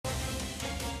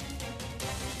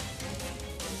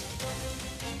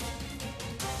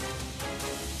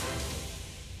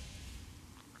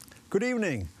Good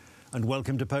evening and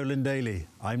welcome to Poland Daily.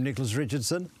 I'm Nicholas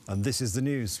Richardson and this is the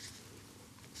news.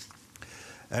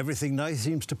 Everything now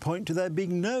seems to point to there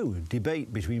being no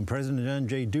debate between President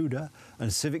Andrzej Duda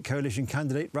and Civic Coalition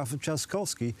candidate Rafał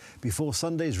Trzaskowski before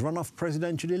Sunday's runoff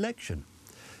presidential election.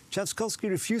 Trzaskowski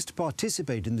refused to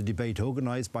participate in the debate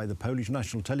organised by the Polish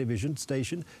national television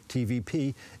station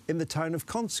TVP in the town of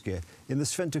Kąskie in the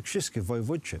Świętokrzyskie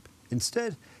Voivodeship.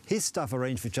 Instead, his staff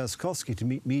arranged for Trzaskowski to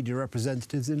meet media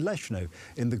representatives in Leszno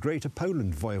in the Greater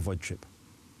Poland Voivodeship.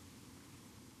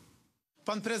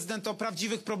 Pan prezydent o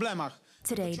prawdziwych problemach.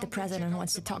 Today, the president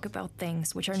wants to talk about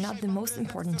things which are not the most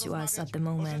important to us at the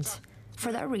moment.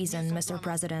 For that reason, Mr.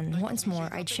 President, once more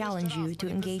I challenge you to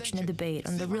engage in a debate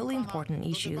on the really important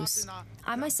issues.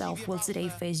 I myself will today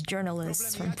face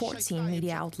journalists from 14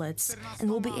 media outlets and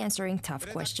will be answering tough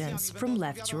questions from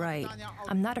left to right.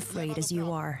 I'm not afraid as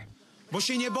you are. Bo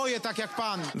się nie boję tak jak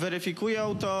pan.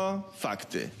 Weryfikują to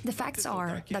fakty. The facts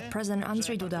are that President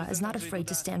Andrzej Duda is not afraid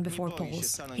to stand before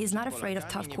polls. He is not afraid of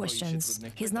tough questions.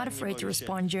 He is not afraid to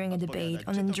respond during a debate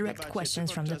on indirect questions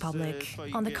from the public.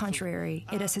 On the contrary,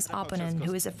 it is his opponent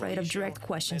who is afraid of direct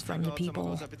questions from the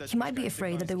people. He might be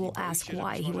afraid that they will ask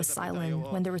why he was silent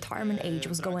when the retirement age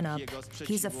was going up.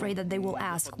 He is afraid that they will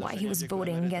ask why he was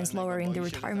voting against lowering the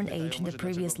retirement age in the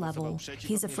previous level.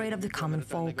 He is afraid of the common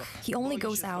folk. He only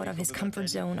goes out of his comfort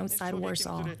zone outside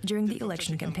Warsaw during the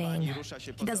election campaign.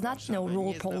 He does not know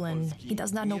rural Poland. He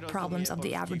does not know problems of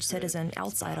the average citizen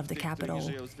outside of the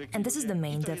capital. And this is the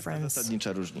main difference.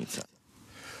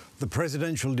 The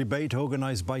presidential debate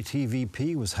organised by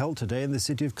TVP was held today in the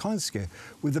city of Kąskie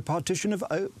with the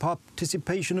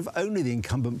participation of only the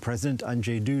incumbent president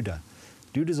Andrzej Duda.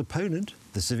 Duda's opponent,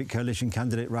 the Civic Coalition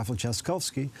candidate Rafał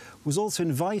Trzaskowski, was also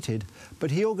invited,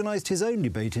 but he organised his own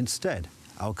debate instead.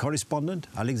 Our correspondent,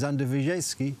 Alexander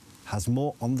Wyszewski, has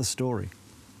more on the story.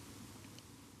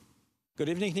 Good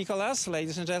evening, Nicholas.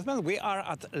 Ladies and gentlemen, we are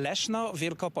at Leszno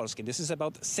Wielkopolskie. This is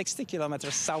about 60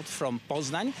 kilometers south from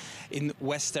Poznań in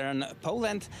western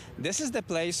Poland. This is the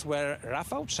place where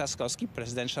Rafał Trzaskowski,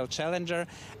 presidential challenger,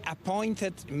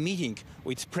 appointed meeting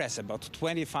with press. About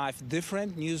 25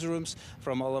 different newsrooms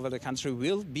from all over the country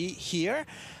will be here.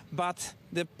 But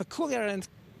the peculiar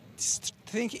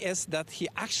thing is that he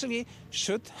actually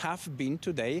should have been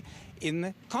today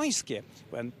in Kąskie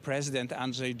when President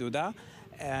Andrzej Duda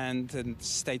and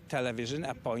state television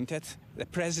appointed the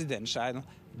presidential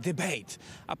debate.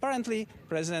 Apparently,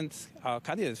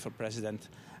 candidate for president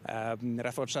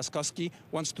Rafał Trzaskowski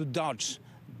wants to dodge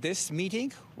this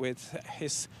meeting with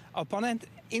his opponent.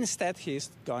 Instead, he is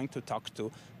going to talk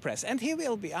to press, and he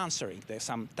will be answering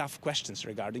some tough questions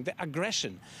regarding the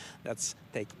aggression that's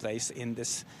take place in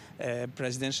this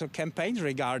presidential campaign,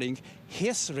 regarding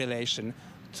his relation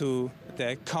to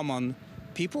the common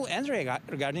people and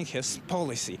regarding his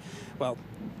policy. Well,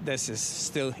 this is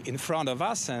still in front of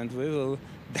us, and we will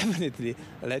definitely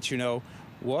let you know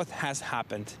what has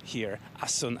happened here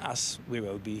as soon as we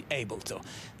will be able to.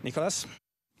 Nicholas?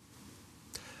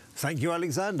 Thank you,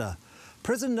 Alexander.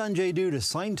 President Andrzej Duda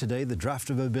signed today the draft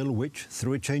of a bill which,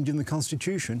 through a change in the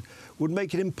constitution, would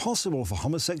make it impossible for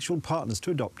homosexual partners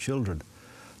to adopt children.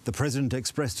 The president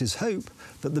expressed his hope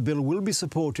that the bill will be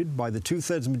supported by the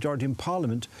two-thirds majority in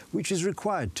parliament, which is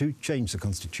required to change the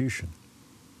constitution.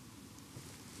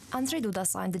 Andrzej Duda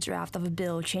signed the draft of a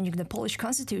bill changing the Polish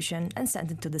constitution and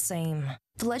sent it to the Sejm.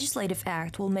 The legislative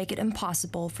act will make it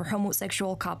impossible for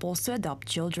homosexual couples to adopt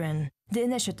children. The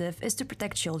initiative is to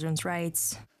protect children's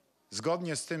rights.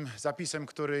 Zgodnie z tym zapisem,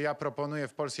 który ja proponuję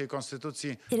w polskiej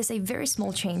konstytucji. It is a very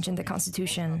small change in the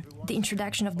constitution, the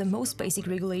introduction of the most basic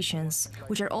regulations,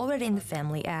 which are already in the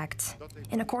Family Act.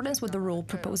 In accordance with the rule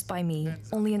proposed by me,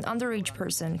 only an underage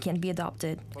person can be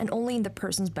adopted, and only in the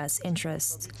person's best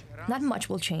interest. Not much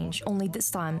will change, only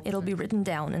this time it'll be written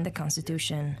down in the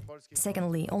constitution.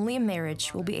 Secondly, only a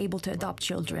marriage will be able to adopt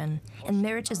children, and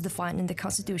marriage is defined in the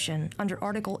constitution under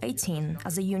Article 18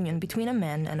 as a union between a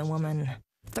man and a woman.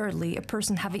 Thirdly, a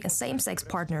person having a same-sex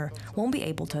partner won't be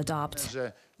able to adopt.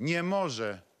 Że nie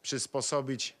może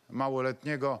przysposobić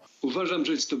małoletniego. Uważam,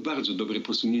 że jest to bardzo dobre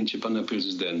posunięcie pana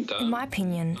prezydenta. In my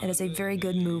opinion, it is a very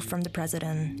good move from the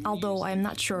president, although I am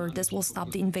not sure this will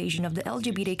stop the invasion of the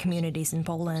LGBT communities in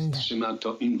Poland. Trzyma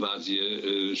to inwazję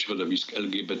środowisk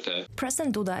LGBT.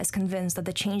 President Duda is convinced that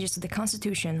the changes to the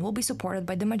constitution will be supported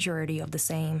by the majority of the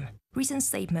Sejm. Recent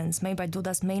statements made by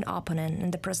Duda's main opponent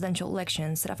in the presidential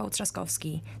elections, Rafał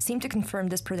Trzaskowski, seem to confirm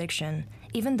this prediction,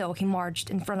 even though he marched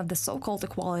in front of the so-called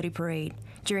Equality Parade,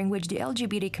 during which the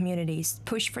LGBT communities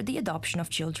pushed for the adoption of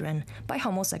children by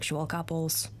homosexual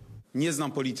couples. Nie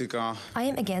znam polityka. I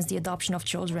am against the adoption of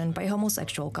children by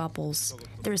homosexual couples.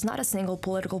 There is not a single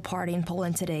political party in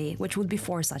Poland today which would be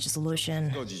for such a solution.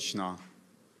 Zgodzić na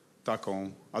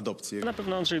taką adopcję. Na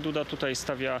pewno Andrzej Duda tutaj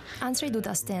stawia. Andrzej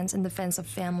Duda stands in defense of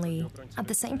family, at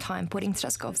the same time putting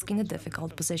Trzaskowski in a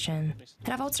difficult position.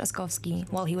 Rafał Trzaskowski,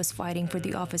 while he was fighting for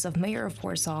the office of mayor of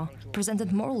Warsaw,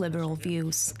 presented more liberal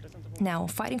views. Now,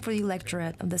 fighting for the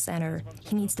electorate of the center,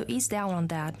 he needs to ease down on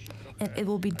that, and it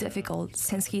will be difficult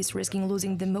since he is risking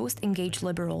losing the most engaged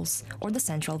liberals or the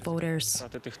central voters.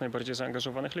 Tych najbardziej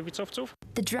zaangażowanych lewicowców.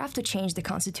 The draft to change the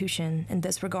constitution in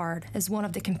this regard is one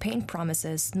of the campaign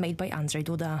promises made by Andrzej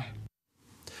Duda.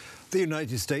 The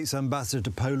United States ambassador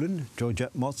to Poland,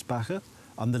 Georgette Mosbacher,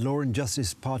 and the Law and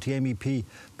Justice Party MEP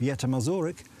Beata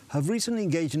Mazurek have recently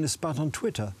engaged in a spat on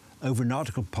Twitter over an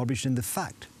article published in The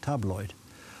Fact tabloid.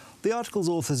 The article's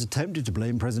authors attempted to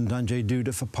blame President Andrzej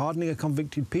Duda for pardoning a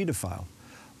convicted paedophile.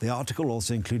 The article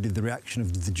also included the reaction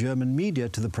of the German media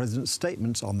to the president's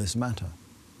statements on this matter.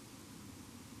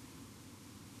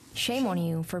 Shame on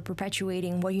you for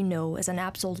perpetuating what you know is an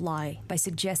absolute lie by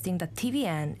suggesting that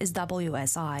TVN is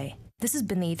WSI. This is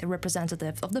beneath a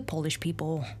representative of the Polish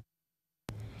people.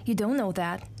 You don't know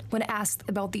that? When asked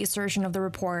about the assertion of the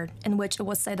report, in which it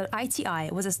was said that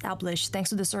ITI was established thanks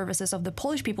to the services of the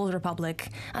Polish People's Republic,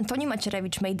 Antoni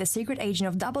Macierewicz made the secret agent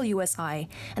of WSI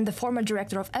and the former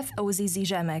director of FOZZ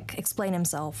Rzemek explain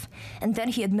himself, and then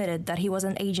he admitted that he was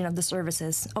an agent of the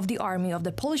services of the Army of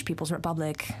the Polish People's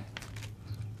Republic.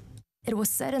 It was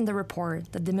said in the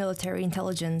report that the military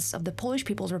intelligence of the Polish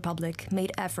People's Republic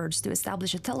made efforts to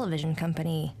establish a television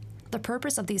company. The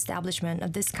purpose of the establishment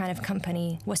of this kind of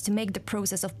company was to make the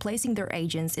process of placing their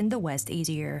agents in the West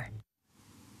easier.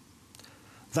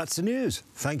 That's the news.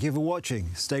 Thank you for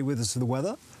watching. Stay with us for the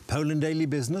weather, Poland Daily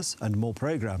Business and more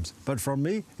programmes. But from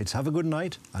me, it's have a good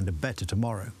night and a better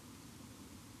tomorrow.